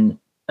tune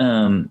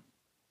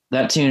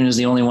was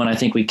the only one I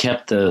think we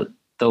kept the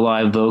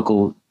live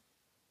vocal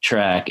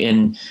track,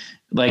 and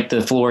like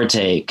the floor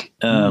take,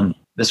 the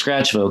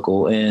scratch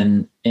vocal,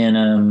 and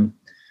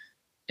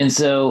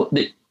so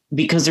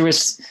because there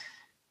was,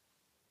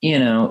 you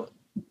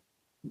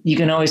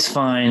can always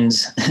find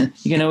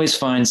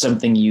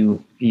something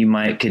you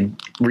could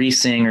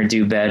re-sing or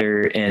do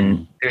better,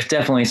 and there's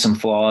definitely some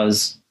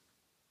flaws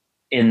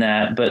in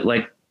that, but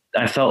like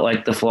I felt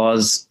like the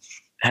flaws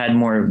had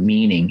more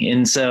meaning,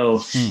 and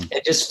so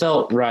it just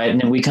felt right. And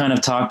then we kind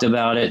of talked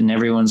about it, and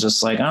everyone's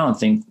just like, I don't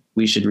think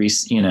we should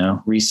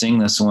re-sing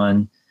this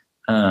one.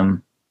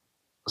 Let's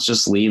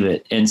just leave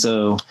it. And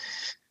so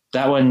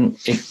that one,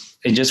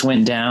 it just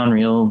went down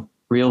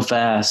real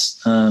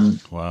fast.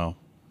 Wow.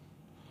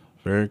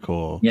 Very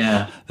cool.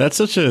 Yeah. That's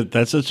such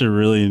a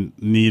really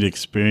neat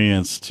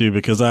experience too,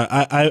 because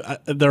I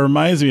that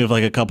reminds me of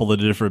like a couple of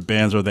different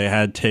bands where they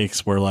had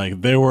takes where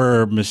like there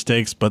were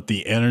mistakes, but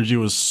the energy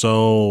was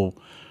so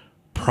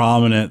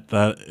prominent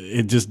that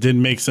it just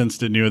didn't make sense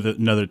to do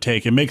another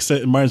take. It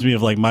reminds me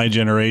of like My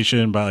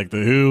Generation by like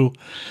the Who,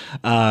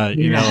 of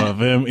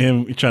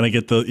him trying to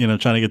get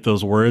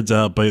those words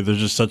out, but there's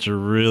just such a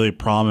really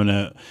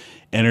prominent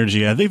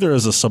energy. I think there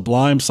was a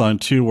Sublime song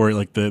too where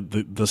like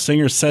the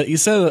singer said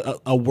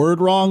a word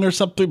wrong or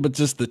something, but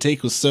just the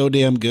take was so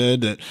damn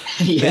good that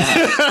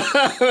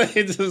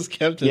they just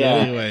kept it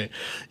anyway.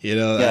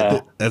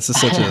 That's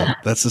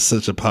just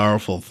such a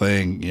powerful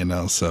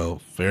thing, so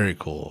very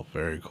cool.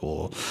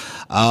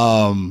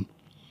 I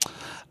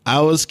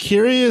was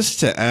curious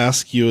to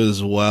ask you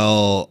as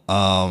well,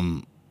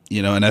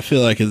 and I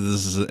feel like this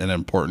is an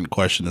important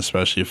question,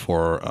 especially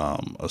for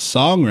a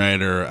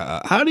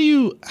songwriter. How do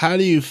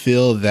you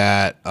feel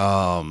that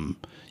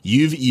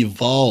you've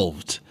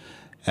evolved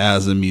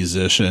as a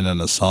musician and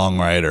a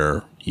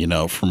songwriter?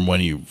 From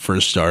when you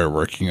first started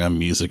working on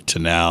music to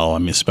now. I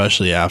mean,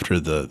 especially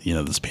after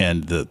this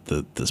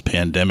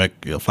pandemic,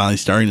 finally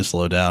starting to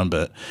slow down.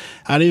 But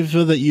how do you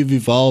feel that you've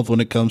evolved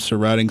when it comes to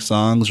writing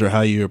songs or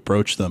how you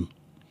approach them?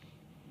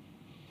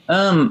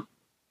 I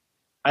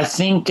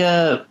think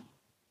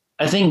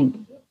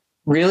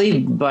really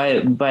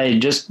by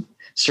just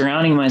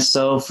surrounding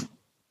myself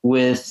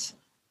with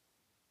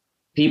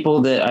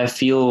people that I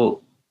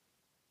feel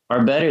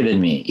are better than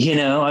me,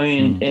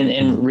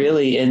 and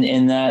really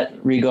in that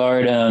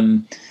regard,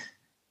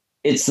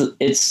 it's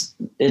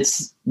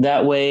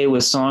that way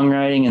with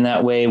songwriting and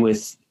that way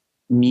with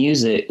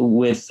music,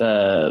 with,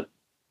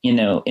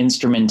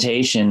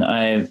 instrumentation.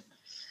 I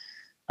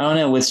don't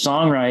know, with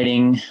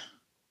songwriting,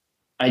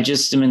 I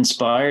just am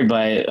inspired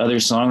by other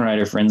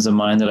songwriter friends of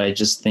mine that I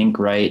just think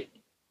write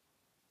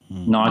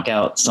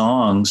knockout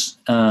songs.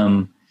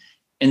 And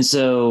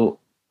so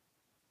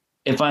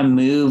if I'm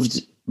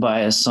moved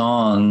by a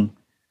song,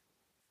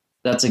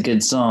 that's a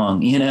good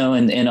song,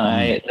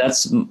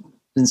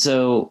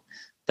 so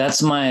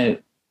that's my,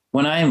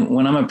 when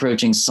I'm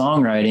approaching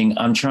songwriting,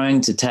 I'm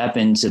trying to tap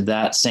into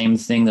that same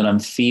thing that I'm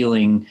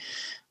feeling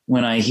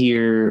when I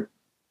hear,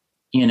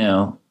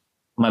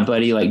 my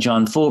buddy like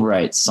John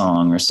Fullbright's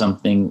song or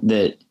something,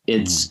 that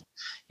it's,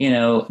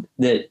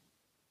 that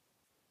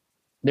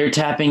they're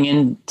tapping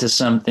into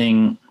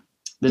something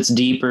that's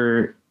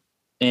deeper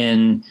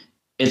and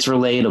it's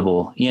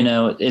relatable,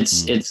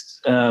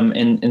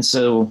 and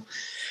so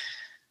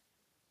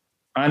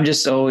I'm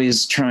just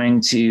always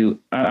trying to,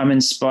 I'm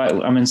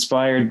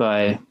inspired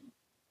by,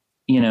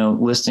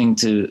 listening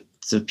to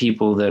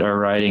people that are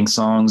writing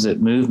songs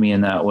that move me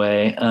in that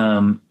way.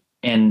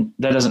 And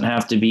that doesn't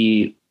have to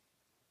be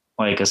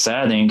like a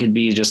sad thing. It could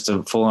be just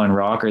a full on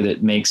rocker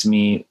that makes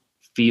me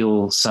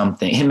feel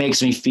something. It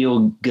makes me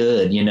feel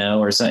good,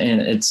 or something.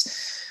 And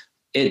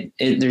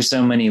there's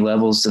so many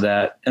levels to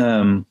that.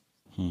 And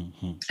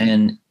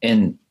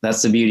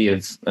that's the beauty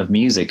of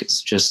music.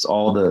 It's just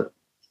all the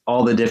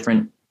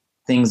different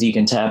things you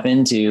can tap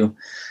into.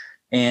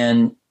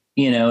 And,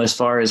 as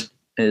far as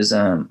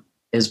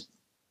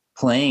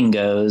playing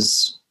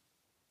goes,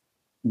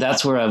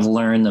 that's where I've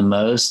learned the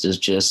most, is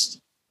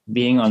just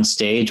being on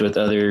stage with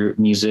other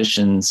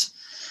musicians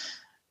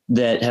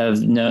that have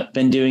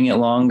been doing it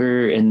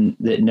longer and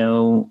that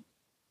know,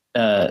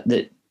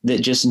 that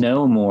just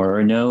know more,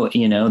 or know,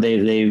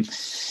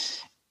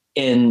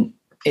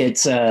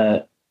 it's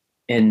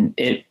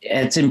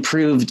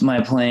improved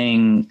my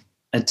playing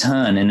a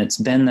ton. And it's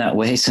been that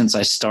way since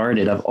I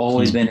started. I've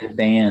always been in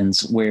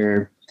bands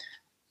where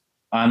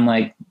I'm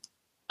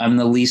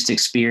the least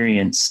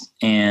experienced,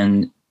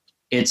 and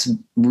it's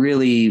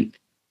really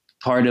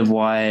part of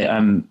why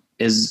I'm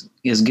as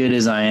good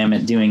as I am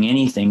at doing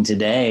anything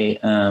today.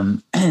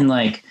 And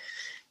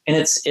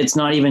it's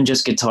not even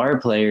just guitar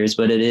players,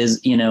 but it is,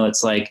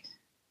 it's like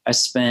I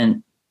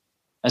spent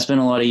a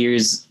lot of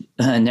years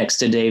next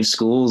to Dave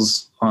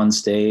Schools on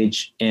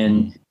stage,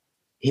 and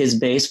his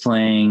bass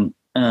playing,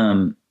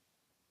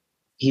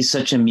 he's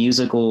such a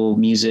musical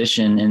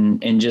musician,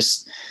 and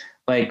just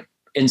like,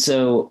 and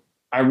so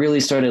I really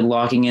started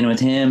locking in with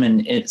him.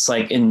 And it's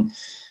like, and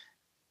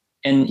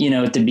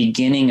at the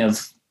beginning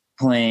of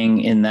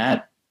playing in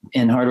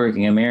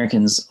Hardworking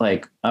Americans,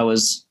 like I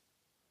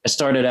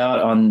started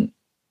out on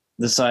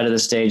the side of the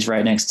stage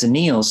right next to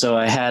Neil. So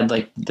I had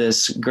like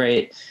this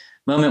great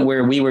moment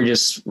where we were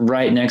just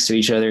right next to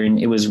each other, and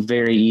it was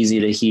very easy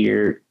to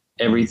hear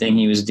everything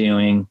he was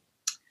doing.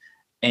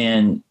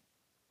 And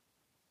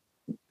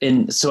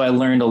so I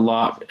learned a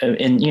lot,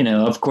 and,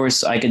 of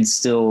course I could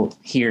still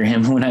hear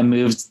him when I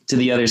moved to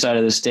the other side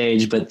of the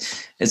stage, but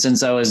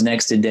since I was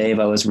next to Dave,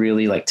 I was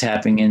really like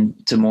tapping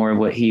into more of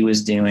what he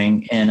was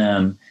doing.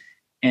 And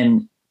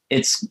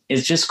it's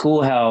just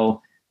cool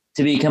how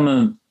to become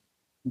a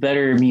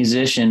better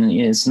musician.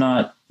 It's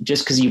not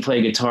just because you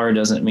play guitar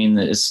doesn't mean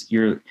that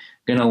you're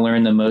going to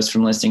learn the most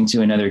from listening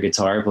to another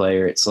guitar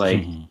player. It's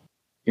like,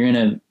 you're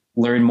going to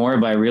learn more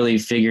by really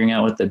figuring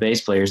out what the bass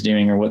player is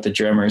doing, or what the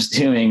drummer is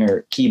doing,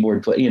 or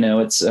keyboard play.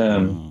 It's I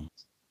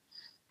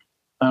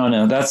don't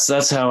know.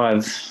 That's how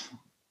I've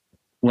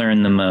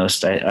learned the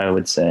most, I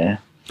would say.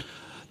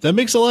 That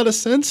makes a lot of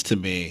sense to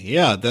me.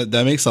 Yeah,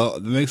 that makes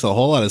a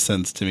whole lot of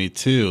sense to me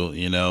too,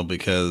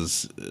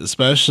 because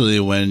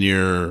especially when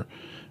you're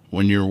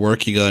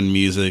working on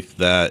music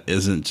that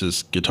isn't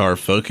just guitar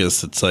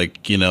focused, it's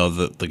like,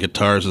 the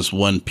guitar is just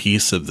one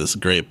piece of this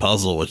great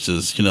puzzle, which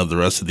is, the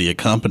rest of the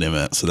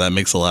accompaniment. So that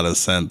makes a lot of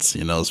sense,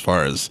 as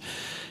far as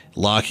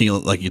locking,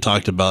 like you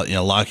talked about,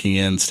 locking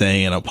in,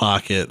 staying in a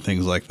pocket,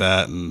 things like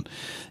that. And,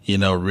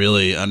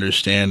 really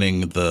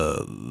understanding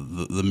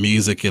the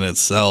music in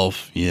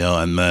itself,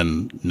 and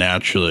then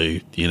naturally,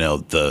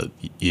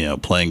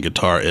 playing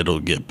guitar, it'll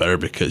get better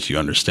because you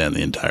understand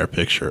the entire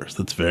picture.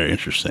 So that's very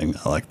interesting.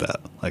 I like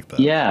that.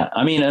 Yeah.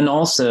 I mean, and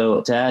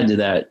also to add to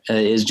that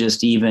is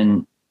just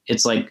even,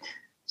 it's like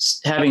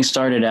having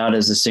started out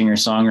as a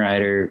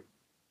singer-songwriter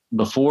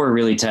before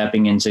really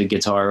tapping into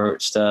guitar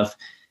stuff,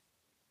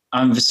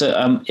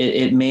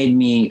 it made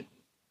me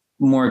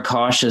more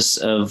cautious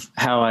of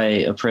how I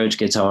approach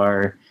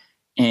guitar.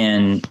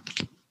 And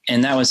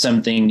that was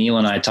something Neil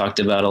and I talked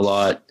about a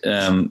lot,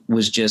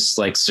 was just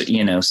like,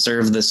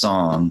 serve the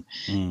song.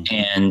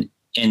 And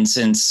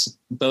since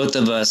both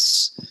of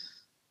us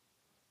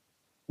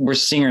were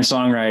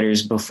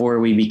singer-songwriters before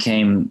we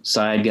became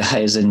side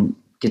guys and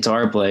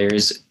guitar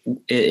players,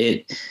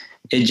 it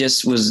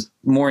just was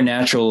more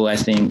natural, I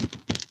think,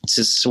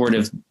 to sort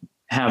of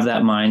have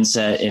that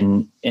mindset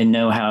and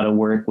know how to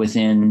work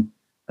within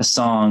a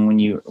song when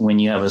you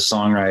have a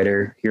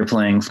songwriter you're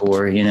playing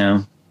for,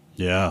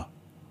 Yeah,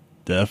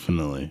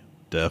 definitely.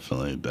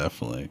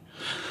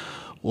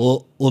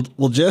 Well,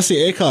 Jesse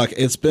Aycock,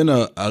 it's been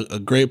a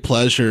great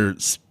pleasure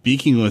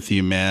speaking with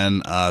you,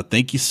 man.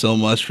 Thank you so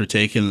much for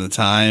taking the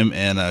time,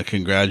 and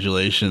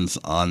congratulations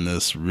on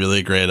this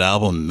really great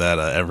album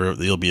that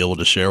you'll be able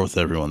to share with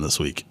everyone this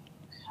week.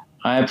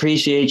 I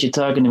appreciate you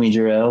talking to me,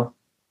 Jerrell.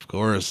 Of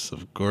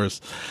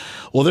course.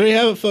 Well, there you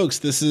have it, folks.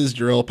 This is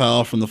Jerrell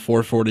Powell from the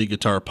 440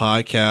 Guitar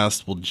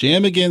Podcast. We'll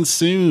jam again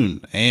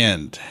soon,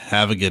 and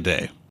have a good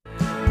day.